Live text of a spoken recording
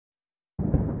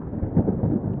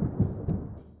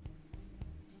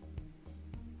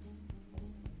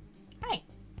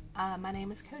My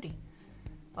name is Cody.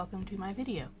 Welcome to my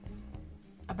video.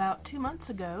 About 2 months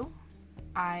ago,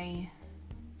 I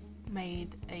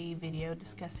made a video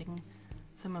discussing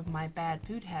some of my bad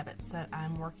food habits that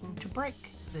I'm working to break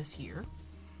this year.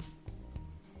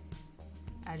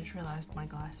 I just realized my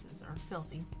glasses are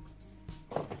filthy.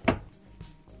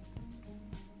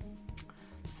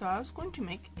 So I was going to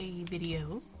make a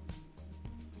video,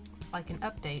 like an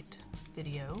update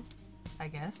video, I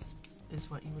guess is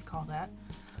what you would call that,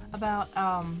 about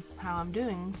how I'm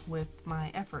doing with my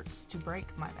efforts to break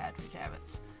my bad food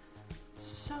habits.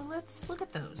 So let's look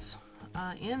at those.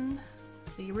 In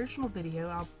the original video,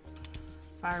 if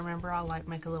I remember, I'll like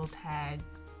make a little tag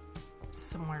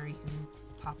somewhere you can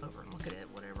pop over and look at it,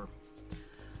 whatever.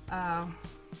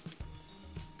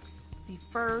 The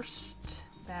first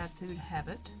bad food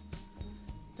habit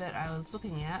that I was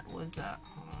looking at was,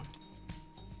 hold on.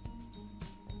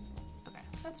 Okay,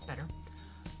 that's better.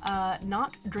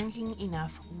 Not drinking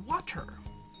enough water.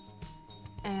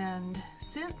 And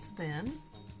since then,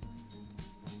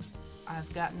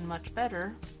 I've gotten much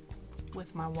better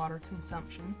with my water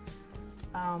consumption.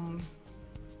 I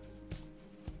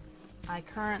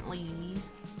currently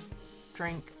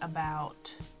drink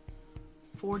about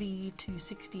 40 to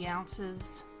 60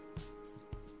 ounces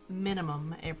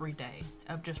minimum every day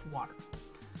of just water.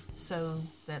 So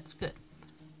that's good.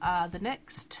 The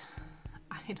next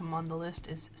item on the list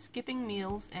is skipping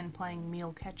meals and playing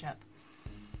meal catch-up.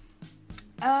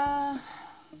 I'm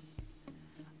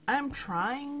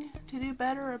trying to do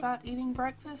better about eating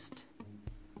breakfast.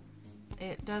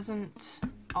 It doesn't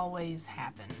always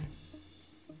happen.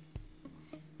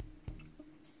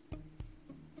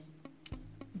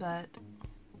 But,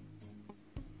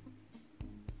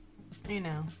 you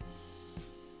know.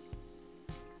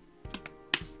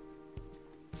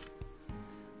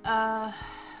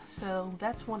 So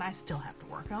that's one I still have to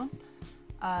work on.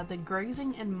 The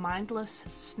grazing and mindless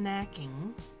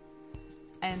snacking,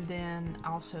 and then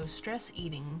also stress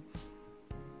eating.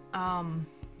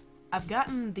 I've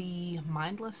gotten the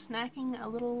mindless snacking a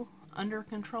little under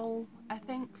control, I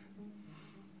think.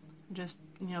 Just,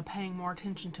 you know, paying more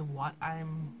attention to what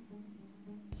I'm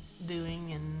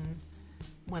doing and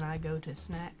when I go to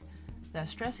snack. The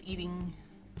stress eating,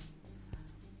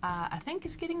 I think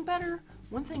is getting better.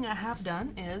 One thing I have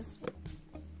done is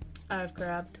I've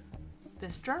grabbed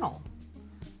this journal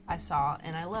I saw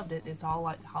and I loved it. It's all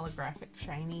like holographic,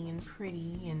 shiny and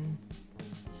pretty and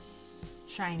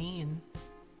shiny and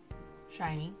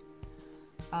shiny.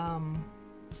 And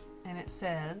it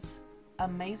says,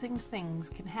 amazing things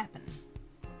can happen.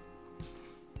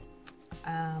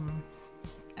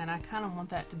 And I kind of want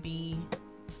that to be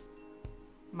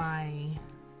my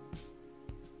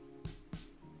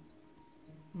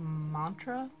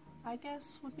mantra, I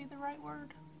guess would be the right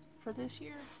word for this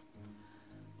year.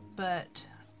 But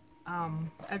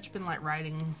I've just been like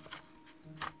writing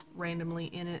randomly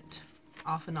in it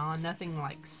off and on, nothing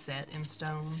like set in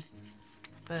stone,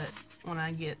 but when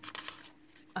I get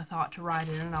a thought to write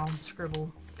in it, I'll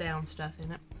scribble down stuff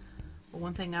in it. But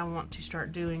one thing I want to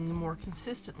start doing more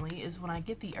consistently is when I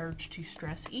get the urge to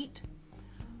stress eat,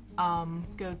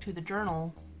 go to the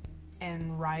journal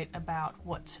and write about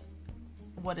what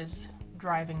is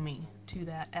driving me to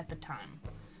that at the time.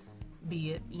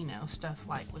 Be it, you know, stuff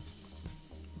like with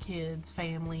kids,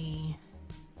 family,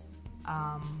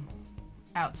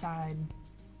 outside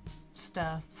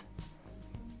stuff,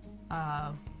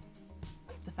 the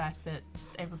fact that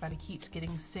everybody keeps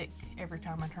getting sick every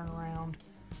time I turn around,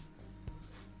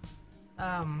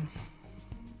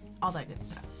 all that good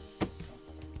stuff.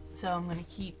 So I'm going to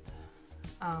keep,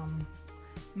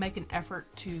 make an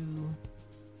effort to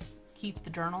keep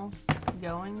the journal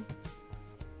going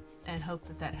and hope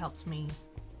that that helps me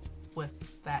with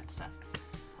that stuff.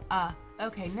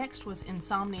 Okay, next was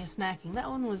insomnia snacking. That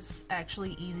one was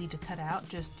actually easy to cut out.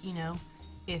 Just, you know,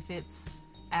 if it's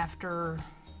after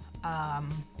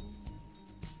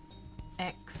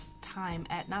X time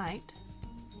at night,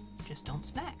 just don't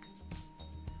snack.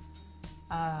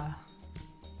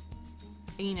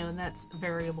 You know, and that's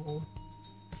variable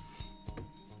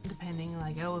depending,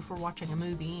 like, oh, if we're watching a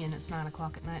movie and it's 9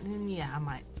 o'clock at night, then yeah, I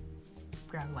might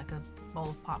grab like a bowl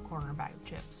of popcorn or a bag of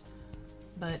chips.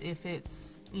 But if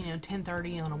it's, you know,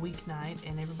 10:30 on a weeknight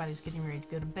and everybody's getting ready to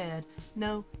go to bed,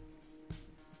 no,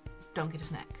 don't get a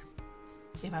snack.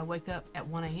 If I wake up at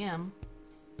 1 a.m.,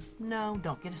 no,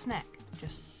 don't get a snack.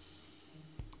 Just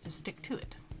stick to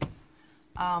it.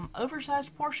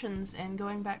 Oversized portions and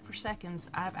going back for seconds,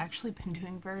 I've actually been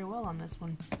doing very well on this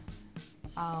one.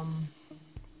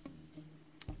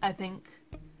 I think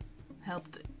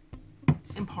helped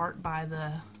in part by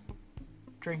the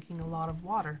drinking a lot of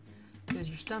water. because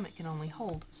your stomach can only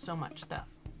hold so much stuff.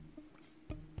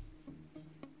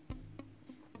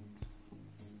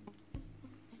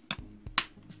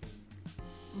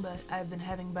 But I've been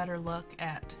having better luck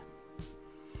at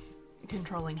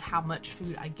controlling how much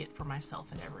food I get for myself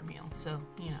at every meal. So,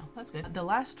 you know, that's good. The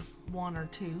last one or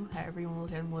two, however you want to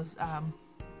look at them, was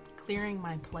clearing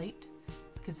my plate,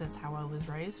 because that's how I was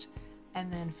raised,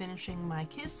 and then finishing my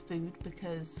kids' food,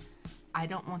 because I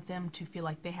don't want them to feel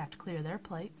like they have to clear their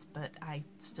plates, but I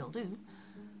still do.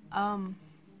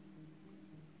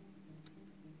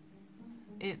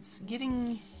 It's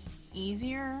getting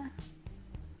easier.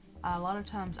 A lot of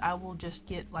times I will just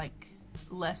get like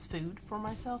less food for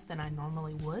myself than I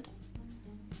normally would,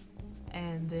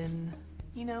 and then,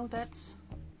 you know, that's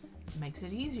makes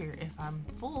it easier. If I'm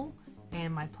full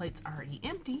and my plate's already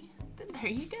empty, then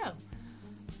there you go.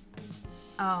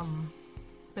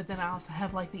 But then I also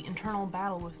have like the internal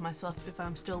battle with myself if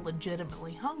I'm still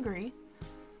legitimately hungry.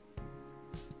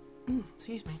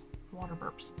 Excuse me, water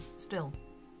burps still.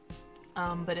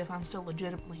 But if I'm still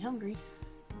legitimately hungry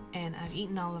and I've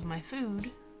eaten all of my food,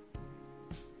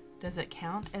 does it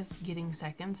count as getting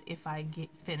seconds if I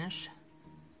finish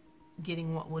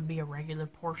getting what would be a regular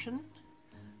portion?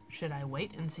 Should I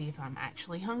wait and see if I'm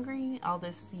actually hungry? All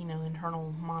this, you know,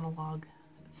 internal monologue,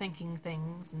 thinking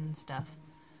things and stuff.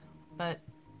 But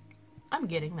I'm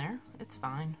getting there. It's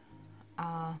fine.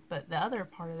 But the other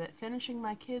part of it, finishing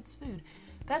my kids' food,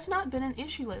 that's not been an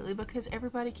issue lately because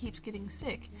everybody keeps getting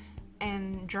sick.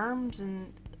 And germs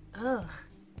and ugh.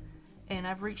 And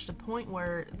I've reached a point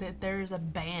where there's a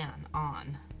ban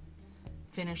on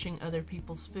finishing other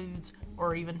people's foods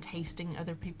or even tasting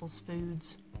other people's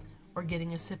foods or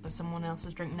getting a sip of someone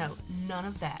else's drink. No, none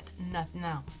of that.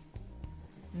 No.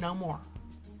 No more.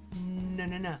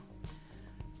 No.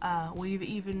 We've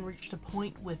even reached a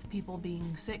point with people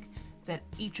being sick that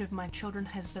each of my children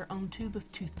has their own tube of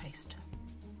toothpaste.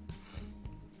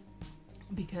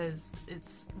 Because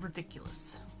it's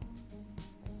ridiculous.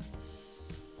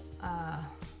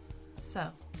 So,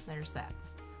 there's that.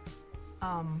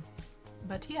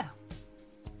 But yeah.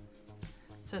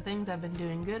 So things I've been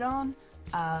doing good on,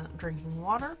 drinking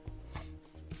water,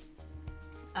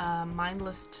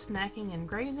 mindless snacking and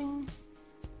grazing,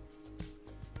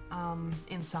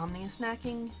 insomnia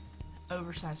snacking,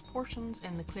 oversized portions,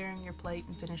 and the clearing your plate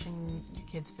and finishing your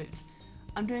kids' food.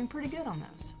 I'm doing pretty good on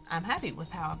those. I'm happy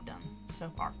with how I've done so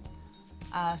far.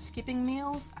 Skipping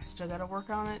meals, I still gotta work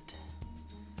on it.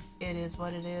 It is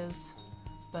what it is,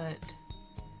 but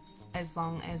as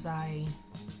long as I,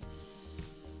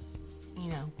 you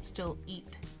know, still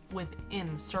eat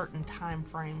within certain time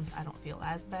frames, I don't feel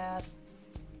as bad.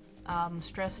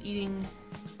 Stress eating,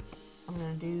 I'm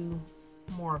gonna do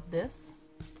more of this.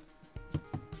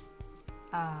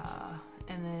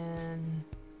 And then,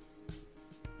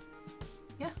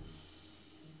 yeah.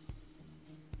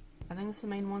 I think that's the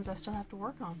main ones I still have to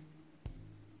work on.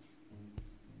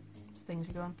 Things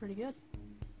are going pretty good.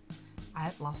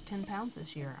 I've lost 10 pounds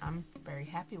this year. I'm very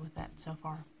happy with that so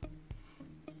far.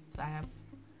 So I have,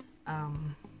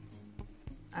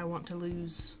 I want to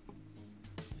lose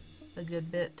a good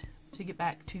bit to get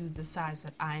back to the size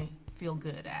that I feel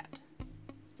good at.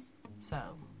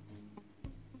 So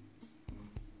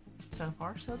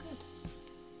far, so good.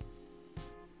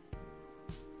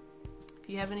 If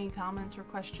you have any comments or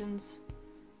questions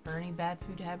or any bad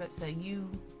food habits that you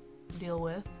deal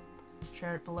with,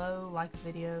 share it below, like the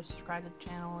video, subscribe to the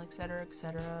channel, etc.,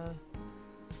 etc.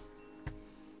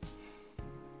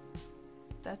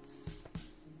 That's